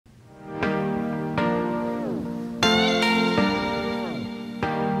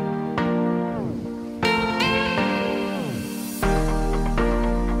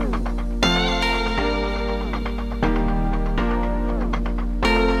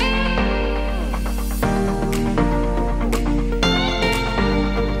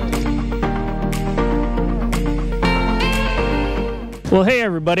Well, hey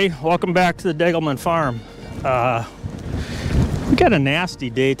everybody, welcome back to the Degelman farm. We got a nasty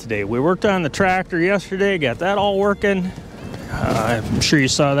day today. We worked on the tractor yesterday, got that all working. I'm sure you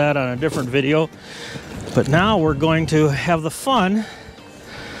saw that on a different video. But now we're going to have the fun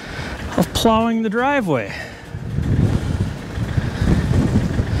of plowing the driveway.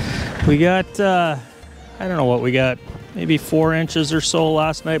 We got, I don't know what we got, maybe 4 inches or so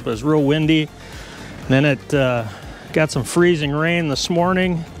last night, but it was real windy. And then it got some freezing rain this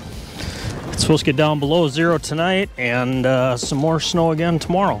morning. It's supposed to get down below 0 tonight, and some more snow again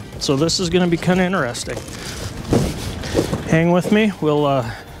tomorrow. So this is going to be kind of interesting. Hang with me. We'll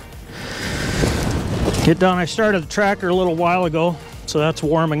get down. I started the tractor a little while ago, so that's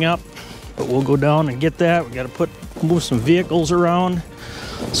warming up. But we'll go down and get that. We got to move some vehicles around.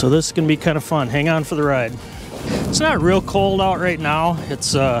 So this is going to be kind of fun. Hang on for the ride. It's not real cold out right now.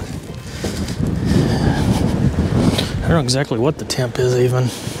 It's I don't know exactly what the temp is even.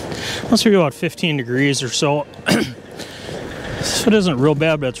 Must be about 15 degrees or so. So it isn't real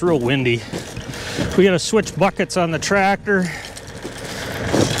bad, but it's real windy. We got to switch buckets on the tractor.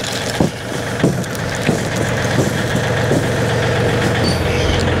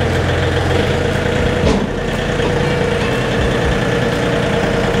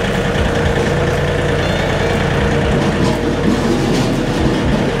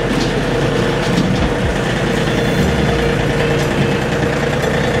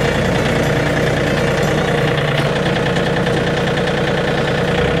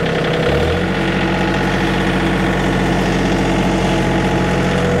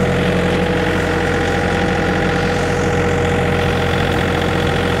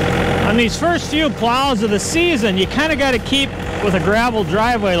 These first few plows of the season, you kind of got to keep, with a gravel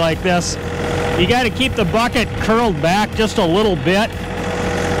driveway like this, you got to keep the bucket curled back just a little bit.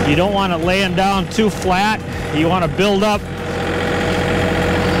 You don't want it laying down too flat. You want to build up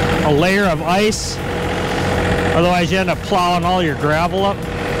a layer of ice. Otherwise you end up plowing all your gravel up.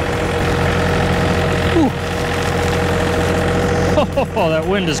 Whew. Oh, that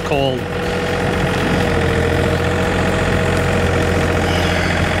wind is cold.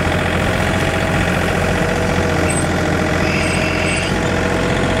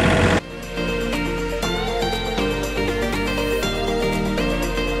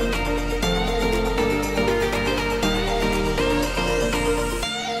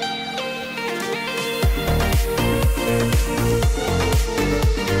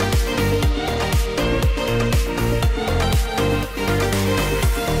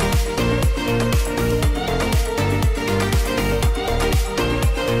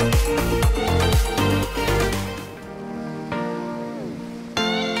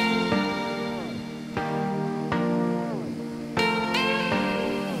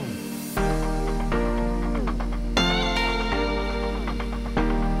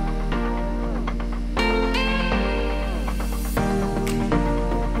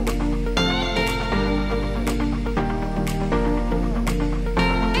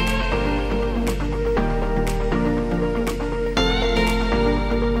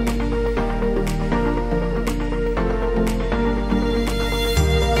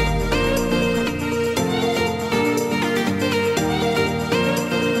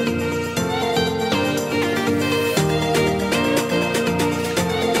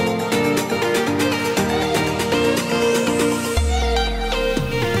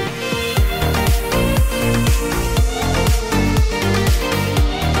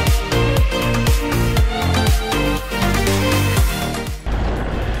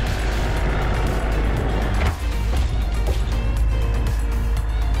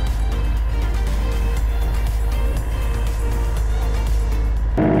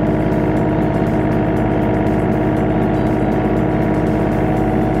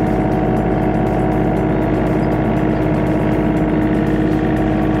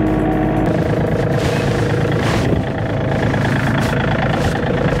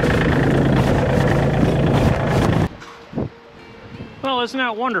 Isn't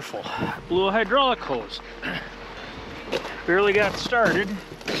that wonderful? Blew a hydraulic hose. Barely got started.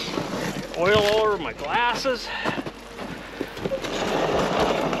 Oil all over my glasses.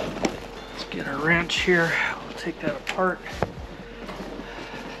 Let's get a wrench here. We'll take that apart.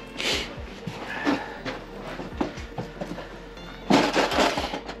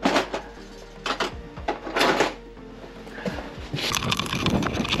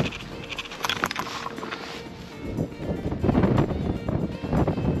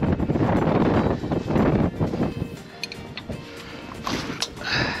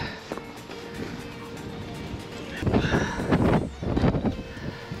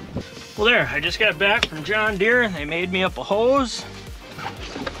 Well there, I just got back from John Deere and they made me up a hose.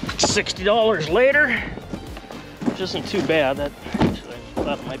 $60 later, which isn't too bad. That actually, I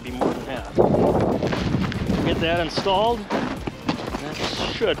thought it might be more than that. Get that installed, and that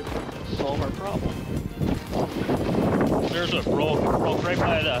should solve our problem. There's a broke right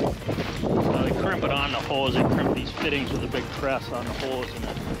by the, they crimp it on the hose. They crimp these fittings with a big press on the hose, and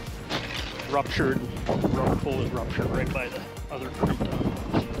it ruptured. The rubber hose ruptured right by the other crimped on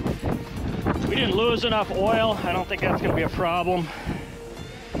hose. We didn't lose enough oil. I don't think that's going to be a problem.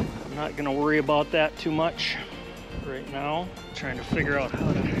 I'm not going to worry about that too much right now. I'm trying to figure out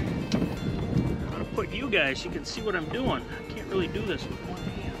how to put you guys so you can see what I'm doing. I can't really do this with one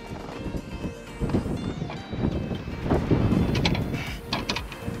hand.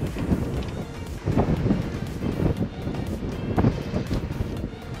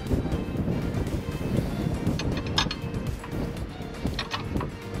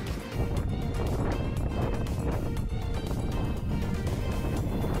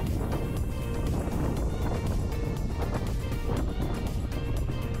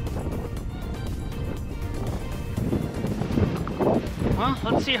 Well,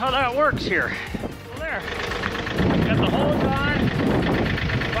 let's see how that works here. So there, got the hose on,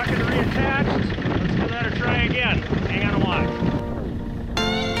 bucket reattached. Let's give that a try again. Hang on and watch.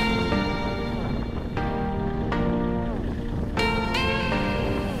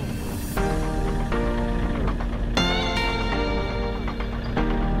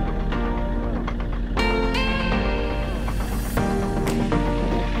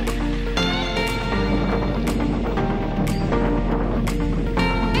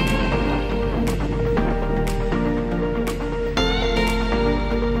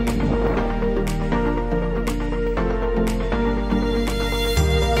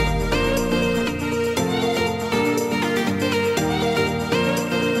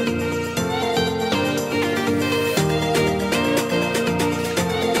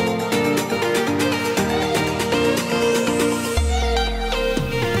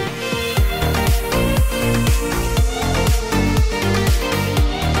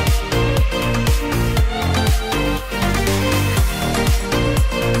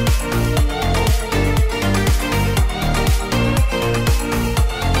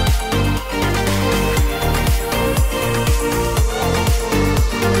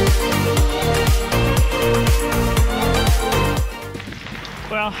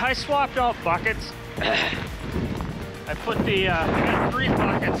 Well, I swapped out buckets. I put the, I got 3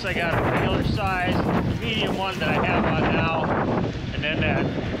 buckets. I got a regular size, the medium one that I have on now, and then that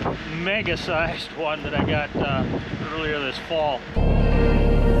mega sized one that I got earlier this fall.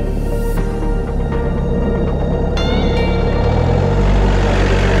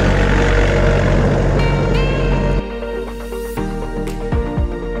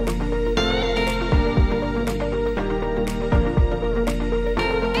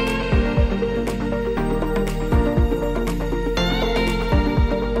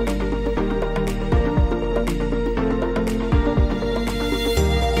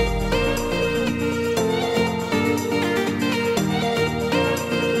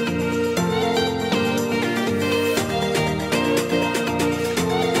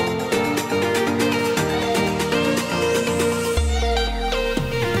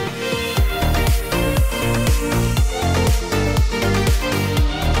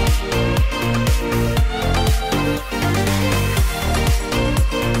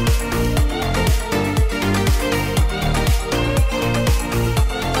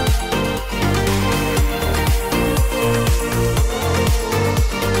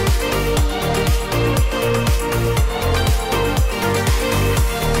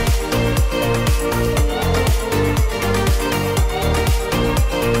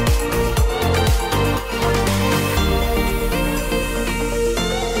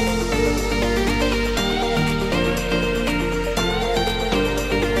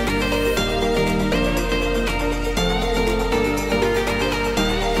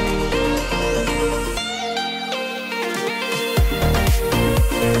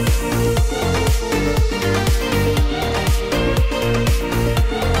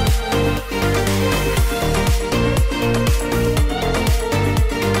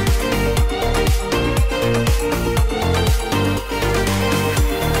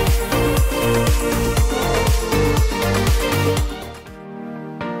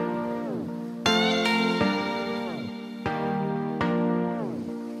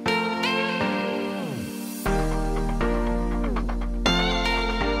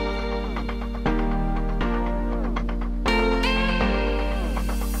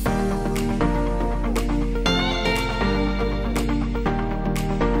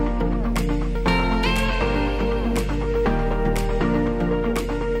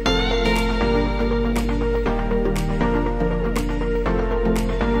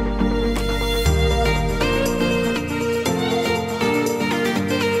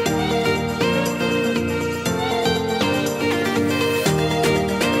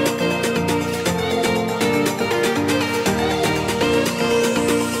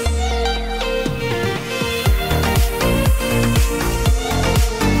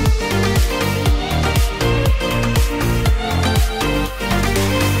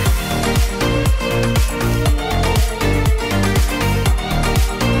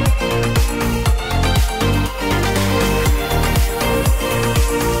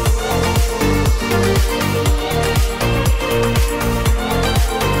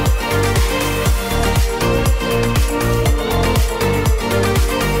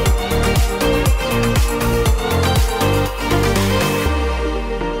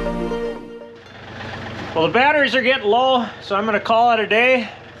 Well, the batteries are getting low, so I'm going to call it a day.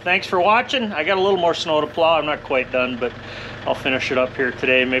 Thanks for watching. I got a little more snow to plow. I'm not quite done, but I'll finish it up here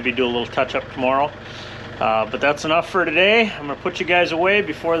today. Maybe do a little touch-up tomorrow. But that's enough for today. I'm going to put you guys away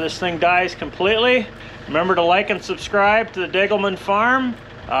before this thing dies completely. Remember to like and subscribe to the Degelman Farm.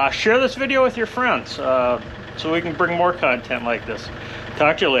 Share this video with your friends so we can bring more content like this.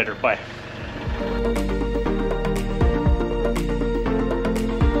 Talk to you later. Bye.